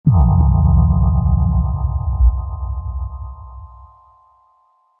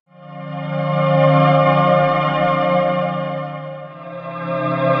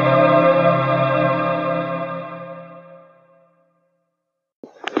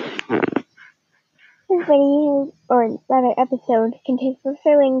This video, or rather episode, contains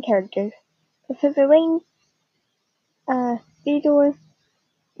Professor Layton characters. Professor Layton, Theodore,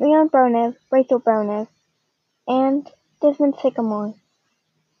 Leon Bronev, Rachel Bronev, and Desmond Sycamore,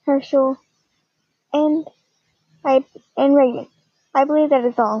 Herschel, and Raymond. I believe that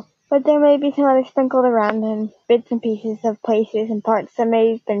is all, but there may be some others sprinkled around in bits and pieces of places and parts that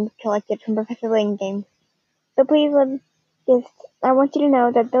may have been collected from Professor Layton games. So please I want you to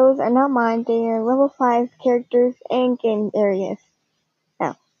know that those are not mine. They are level 5 characters and game areas.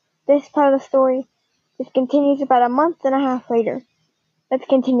 Now, this part of the story just continues about a month and a half later. Let's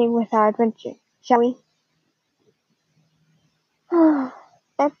continue with our adventure, shall we?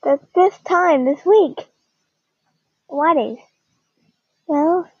 At this time, this week. What is?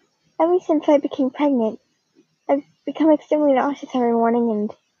 Well, ever since I became pregnant, I've become extremely nauseous every morning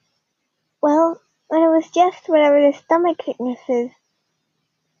and, well, when it was just whatever the stomach sickness is,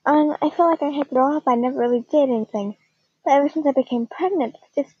 I felt like I had to grow up. I never really did anything. But ever since I became pregnant,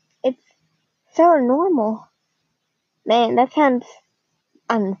 it's so normal. Man, that sounds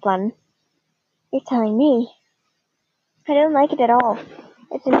unfun. You're telling me. I don't like it at all.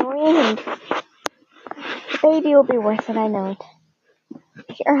 It's annoying and the baby will be worse than I know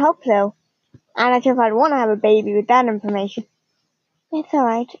it. Sure hope so. I'm not sure if I'd want to have a baby with that information. It's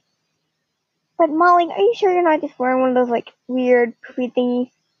alright. But Molly, are you sure you're not just wearing one of those weird poofy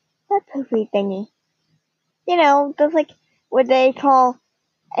thingies? What poofy thingy? You know, those what they call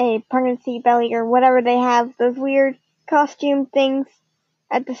a pregnancy belly or whatever they have, those weird costume things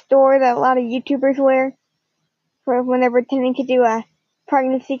at the store that a lot of YouTubers wear for when they're pretending to do a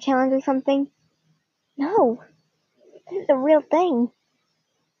pregnancy challenge or something. No, this is the real thing.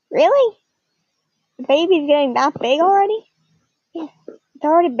 Really? The baby's getting that big already? Yes, it's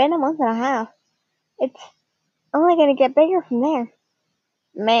already been a month and a half. It's only gonna get bigger from there.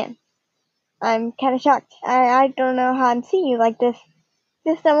 Man, I'm kinda shocked. I don't know how I'm seeing you like this.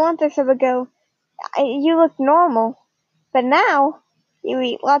 Just a month or so ago, you looked normal. But now, you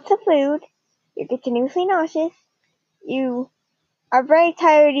eat lots of food, you're continuously nauseous, you are very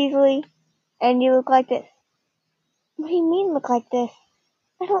tired easily, and you look like this. What do you mean look like this?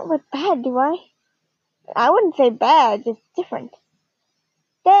 I don't look bad, do I? I wouldn't say bad, just different.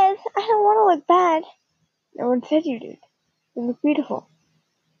 Des, I don't want to look bad. No one said you did. You look beautiful.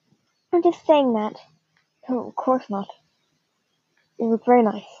 I'm just saying that. Oh, of course not. You look very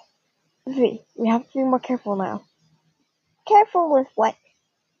nice. See, we have to be more careful now. Careful with what?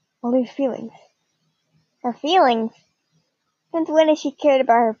 All these feelings. Her feelings? Since when has she cared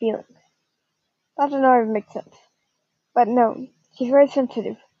about her feelings? That doesn't always make sense. But no, she's very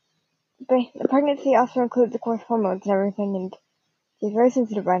sensitive. The pregnancy also includes, of course, hormones and everything, and she's very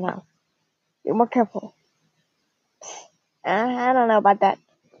sensitive right now. Be more careful. I don't know about that.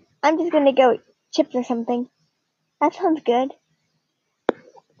 I'm just gonna go eat chips or something. That sounds good.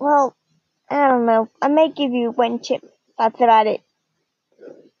 Well, I don't know. I may give you one chip. That's about it.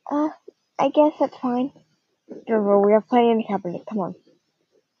 I guess that's fine. Remember, we have plenty in the cabinet. Come on.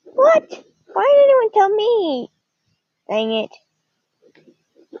 What? Why didn't anyone tell me? Dang it.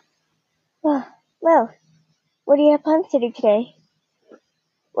 Well, what do you have plans to do today?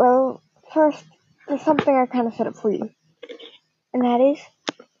 Well, first, there's something I kind of set up for you. And that is,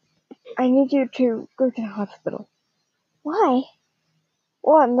 I need you to go to the hospital. Why?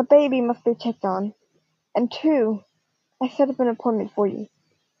 1, the baby must be checked on. And 2, I set up an appointment for you.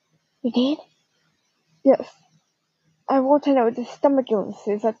 You did? Yes. I want to know what the stomach illness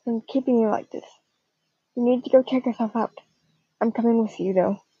is that's been keeping you like this. You need to go check yourself out. I'm coming with you,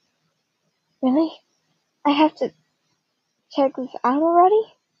 though. Really? I have to check this out already?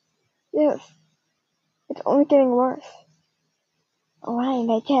 Yes. It's only getting worse. Alright,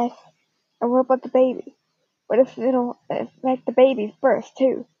 I guess. And what about the baby? What if it'll affect the baby's birth,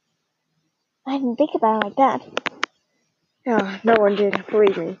 too? I didn't think about it like that. Oh, no one did,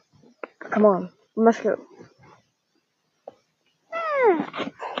 believe me. Come on, we must go.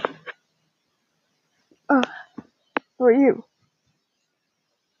 Who are you?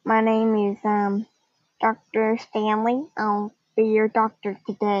 My name is, Dr. Stanley. I'll be your doctor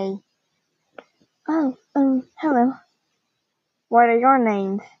today. Oh, hello. What are your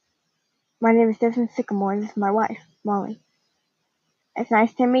names? My name is Desmond Sycamore. This is my wife, Molly. It's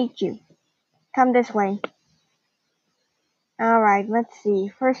nice to meet you. Come this way. Alright, let's see.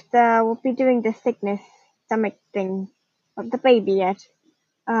 First, we'll be doing the sickness stomach thing of the baby yet.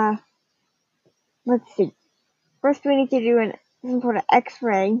 Let's see. First, we need to do some sort of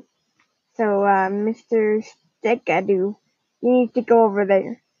x-ray. So, Mr. Stickadoo, you need to go over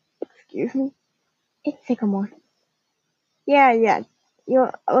there. Excuse me? It's Sycamore. Yeah.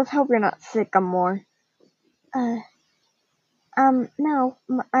 Let's hope you're not Sycamore. Uh, no,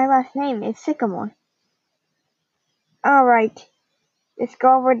 my last name is Sycamore. Alright, let's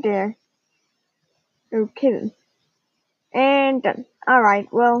go over there. Okay then. And done.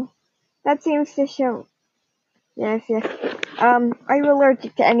 Alright, well, that seems to show. Yes, yes. Are you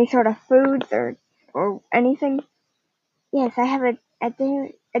allergic to any sort of foods or anything? Yes, I have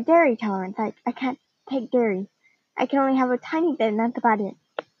a dairy tolerance. I can't take dairy. I can only have a tiny bit, and that's about it.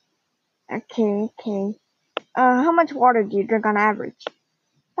 Okay, okay. How much water do you drink on average?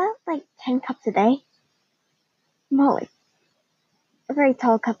 About like 10 cups a day. Molly. Very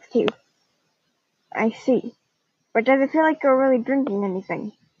tall cups too. I see. But does it feel like you're really drinking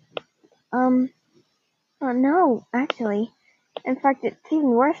anything? Um, oh no, actually. In fact, it's even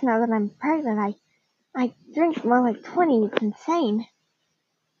worse now that I'm pregnant. I drink more like 20. It's insane.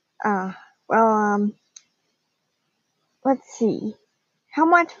 Uh, well, let's see. How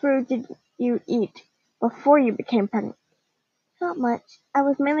much food did you eat before you became pregnant? Not much. I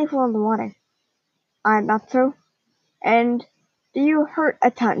was mainly full of the water. I thought so. And do you hurt a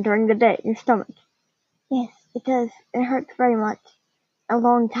ton during the day, your stomach? Yes, it does. It hurts very much. A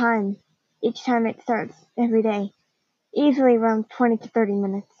long time. Each time it starts, every day. Easily around 20 to 30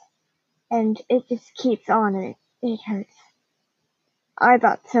 minutes. And it just keeps on and it hurts. I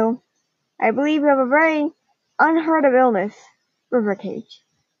thought so. I believe you have a very unheard of illness, river cage.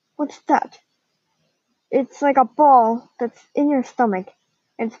 What's that? It's like a ball that's in your stomach.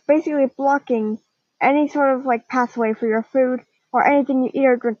 It's basically blocking any sort of like pathway for your food or anything you eat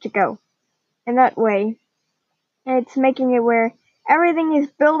or drink to go. And that way, it's making it where everything is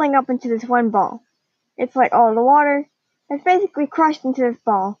building up into this one ball. It's like all the water is basically crushed into this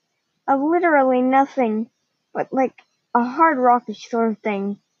ball of literally nothing but like a hard rockish sort of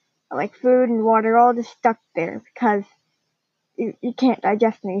thing. Like food and water all just stuck there because you can't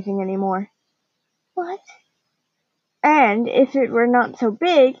digest anything anymore. What? And if it were not so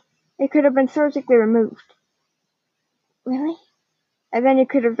big, it could have been surgically removed. Really? And then you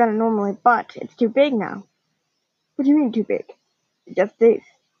could have done it normally, but it's too big now. What do you mean too big? It just is.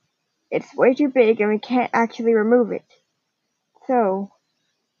 It's way too big and we can't actually remove it. So,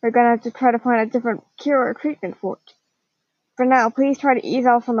 we're gonna have to try to find a different cure or treatment for it. For now, please try to ease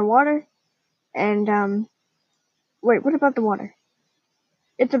off on the water, and, wait, what about the water?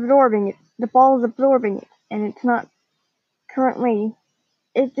 It's absorbing it. The ball is absorbing it, and it's not currently,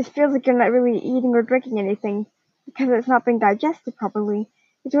 it just feels like you're not really eating or drinking anything because it's not being digested properly,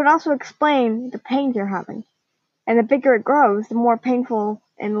 which would also explain the pain you're having. And the bigger it grows, the more painful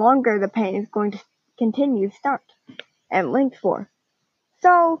and longer the pain is going to continue to start and length for.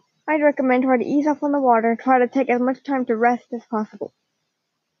 So, I'd recommend try to ease off on the water, try to take as much time to rest as possible.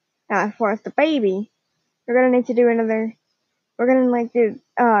 Now, as far as the baby, we're gonna need to do we're gonna do,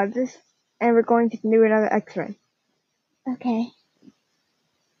 this, and we're going to do another x-ray. Okay.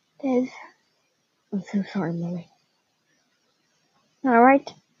 There's, I'm so sorry, Molly.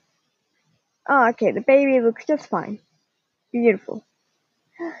 Alright. Oh, okay, the baby looks just fine. Beautiful.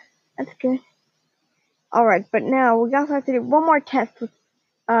 That's good. Alright, but now we also have to do one more test with,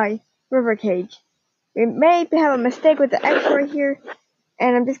 River Cage. We may have a mistake with the x-ray here,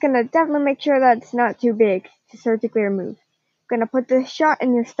 and I'm just gonna definitely make sure that it's not too big to surgically remove. I'm gonna put this shot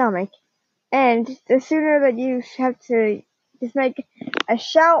in your stomach, and the sooner that you have to just make a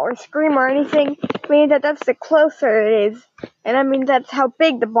shout or scream or anything, means that's the closer it is, and I mean that's how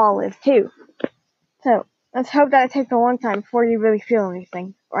big the ball is too. So, let's hope that it takes a long time before you really feel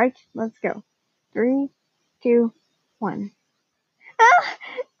anything. Right? Let's go. 3, 2, 1. Ah!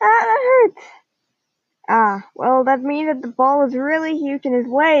 That hurts! Ah, well, that means that the ball is really huge and is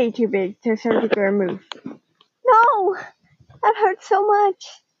way too big to surgically remove. No! That hurts so much!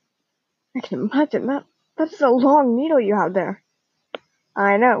 I can imagine that. That's a long needle you have there.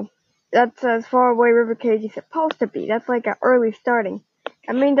 I know. That's as far away River Cage is supposed to be. That's like an early starting.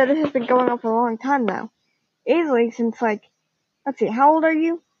 I mean that this has been going on for a long time now. Easily since like, let's see, how old are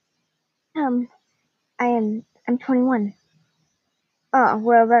you? I'm 21. Oh,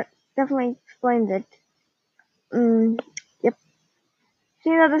 well, that definitely explains it. Yep. See,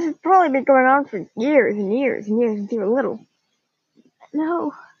 now this has probably been going on for years and years and years since you were little.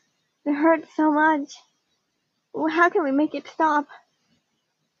 No, it hurts so much. Well, how can we make it stop?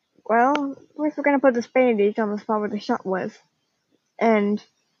 Well, first we're gonna put this bandage on the spot where the shot was. And,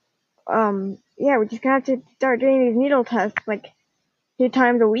 yeah, we're just gonna have to start doing these needle tests, like, 2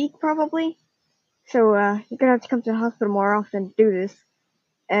 times a week, probably. So, you're gonna have to come to the hospital more often to do this.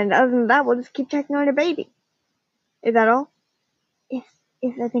 And other than that, we'll just keep checking on your baby. Is that all? Yes,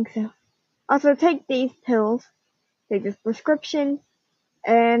 I think so. Also, take these pills. Take this prescription.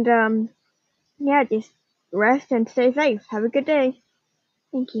 And, yeah, just rest and stay safe. Have a good day.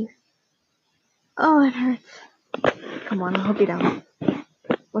 Thank you. Oh, it hurts. Come on, I'll help you down.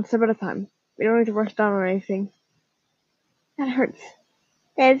 One step at a time. We don't need to rush down or anything. That hurts.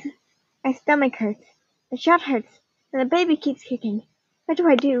 Des, my stomach hurts. The shot hurts. And the baby keeps kicking. What do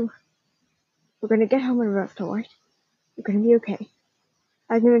I do? We're gonna get home and rest, alright? You're gonna be okay.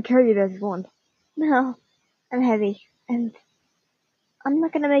 I can even carry you there if you want. No, I'm heavy. And I'm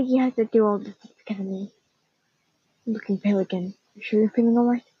not gonna make you have to do all this just because of me. You're looking pale again. You sure you're feeling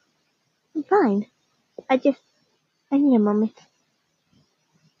alright? I'm fine. I need a moment.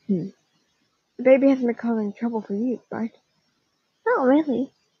 The baby hasn't been causing trouble for you, right? Not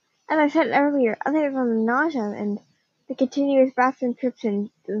really. As I said earlier, other than the nausea and the continuous bathroom trips and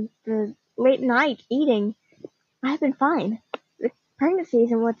the late night eating, I've been fine. The pregnancy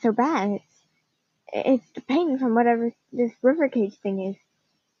isn't what's so bad. It's the pain from whatever this river cage thing is.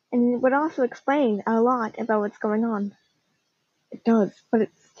 And it would also explain a lot about what's going on. It does, but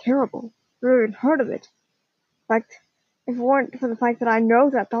it's terrible. I've never even heard of it. In fact, if it weren't for the fact that I know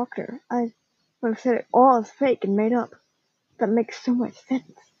that doctor, I would have said it all is fake and made up. That makes so much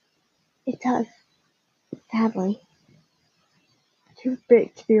sense. It does. Sadly. Too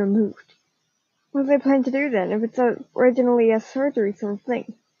big to be removed. What do they plan to do then, if it's originally a surgery sort of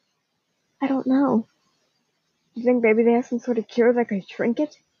thing? I don't know. Do you think maybe they have some sort of cure that could shrink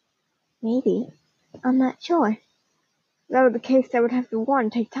it? Maybe. I'm not sure. If that were the case, that would have to, 1,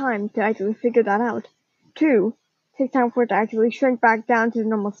 take time to actually figure that out. 2, take time for it to actually shrink back down to the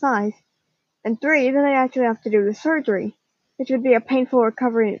normal size. And 3, then they actually have to do the surgery, which would be a painful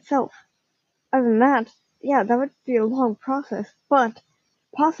recovery in itself. Other than that, yeah, that would be a long process, but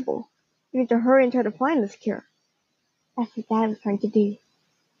possible. We need to hurry and try to find this cure. That's what Dad was trying to do.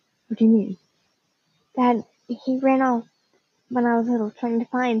 What do you mean? Dad, he ran off when I was little trying to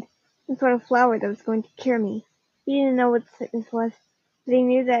find some sort of flower that was going to cure me. He didn't know what the sickness was, but he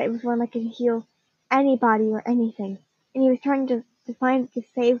knew that it was one that could heal anybody or anything. And he was trying to find it to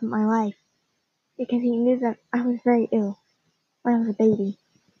save my life. Because he knew that I was very ill when I was a baby.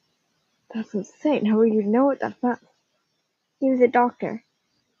 That's insane. How would you know it that fast? He was a doctor,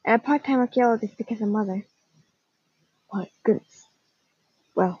 and a part-time archaeologist because of Mother. My goodness.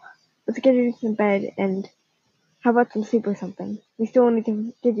 Well, let's get you to some bed, and how about some sleep or something? We still need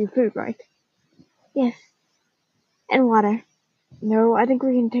to give you food, right? Yes. And water. No, I think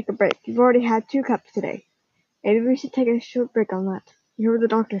we can take a break. You've already had 2 cups today. Maybe we should take a short break on that. You heard what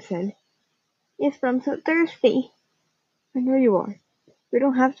the doctor said. Yes, but I'm so thirsty. I know you are. We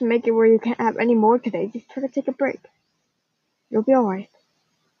don't have to make it where you can't have any more today. Just try to take a break. You'll be alright.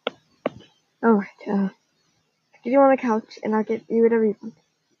 Alright, get you on the couch, and I'll get you whatever you want.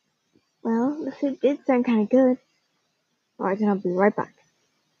 Well, the soup did sound kind of good. Alright, then I'll be right back.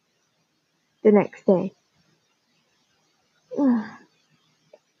 The next day.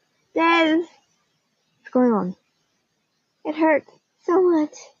 Des! What's going on? It hurts so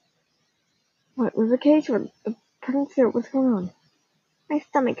much. What, river cage? What, the pregnancy? What's going on? My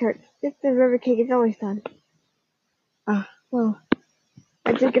stomach hurts, just as river cage has always done. Well,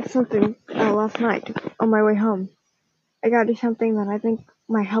 I did get something last night on my way home. I got you something that I think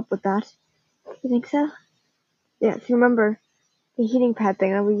might help with that. You think so? Yes, you remember the heating pad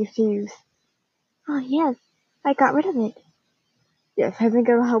thing that we used to use? Oh, yes. I got rid of it. Yes, I think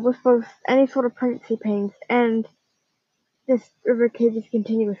it'll help with both any sort of pregnancy pains and this river cage's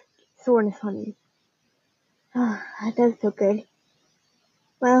continuous soreness on you. Oh, that does feel good.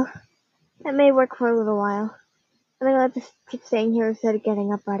 Well, that may work for a little while. I think I'll just keep staying here instead of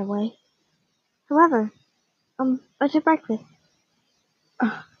getting up right away. However, what's your breakfast?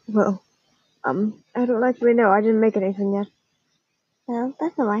 Well, I don't actually know. I didn't make anything yet. Well,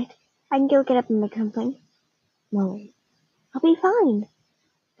 that's alright. I can go get up and make something. No. I'll be fine.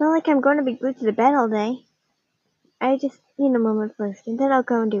 It's not like I'm going to be glued to the bed all day. I just need a moment first, and then I'll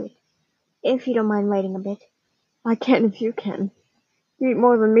go and do it. If you don't mind waiting a bit. I can if you can. You eat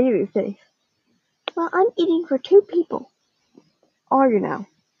more than me these days. Well, I'm eating for 2 people. Are you now?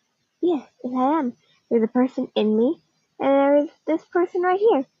 Yes, I am. There's a person in me, and there is this person right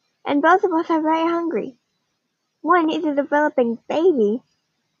here. And both of us are very hungry. One is a developing baby,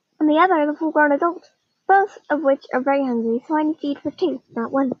 and the other is a full-grown adult. Both of which are very hungry, so I need to eat for 2,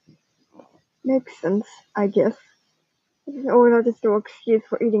 not 1. Makes sense, I guess. Or is that just your excuse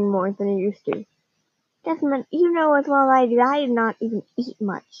for eating more than you used to? Desmond, you know as well as I did not even eat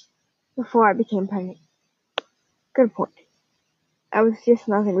much before I became pregnant. Good point. I was just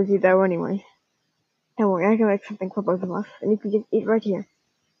messing with you though anyway. Don't worry, I can make something for both of us, and you can just eat right here.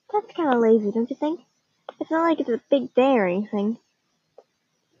 That's kind of lazy, don't you think? It's not like it's a big day or anything.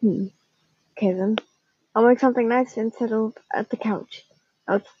 Okay then. I'll make something nice and settled at the couch.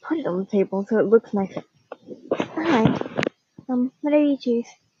 Let's put it on the table so it looks nicer. Alright. Whatever you choose.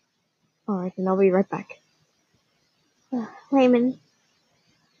 Alright, then I'll be right back. Raymond,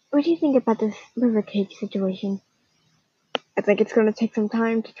 what do you think about this river cage situation? I think it's going to take some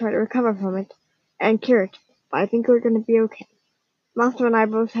time to try to recover from it and cure it, but I think we're going to be okay. Master and I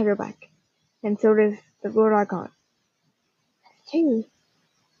both have your back, and so does the Lord Archon. That's true.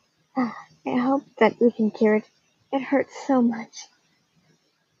 I hope that we can cure it. It hurts so much.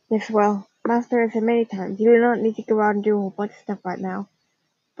 Yes, well, Master has said many times, you do not need to go out and do a whole bunch of stuff right now,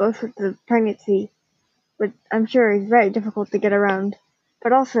 both with the pregnancy, which I'm sure is very difficult to get around,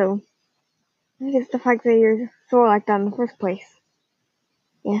 but also, just the fact that you're sore like that in the first place.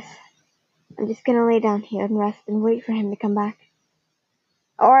 Yes. I'm just gonna lay down here and rest and wait for him to come back.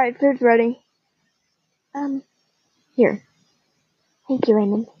 Alright, food's ready. Here. Thank you,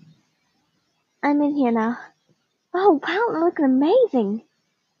 Raymond. I'm in here now. Oh, wow, I'm looking amazing.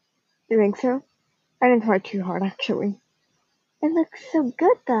 You think so? I didn't try too hard, actually. It looks so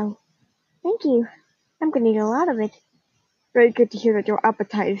good, though. Thank you. I'm gonna eat a lot of it. Very good to hear that your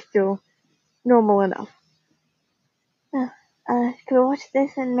appetite is still normal enough. Can we watch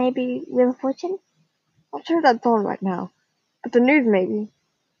this and maybe Wheel of Fortune? Not sure that's on right now. But the news, maybe.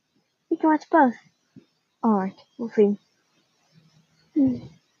 We can watch both. Alright, we'll see. I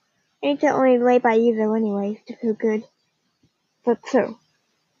need to only lay by you, though, anyways, to feel good. That's so.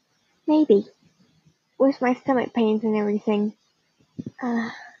 Maybe. With my stomach pains and everything.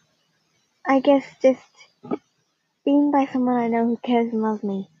 I guess just being by someone I know who cares and loves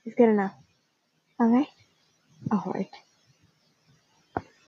me is good enough. Alright? Alright.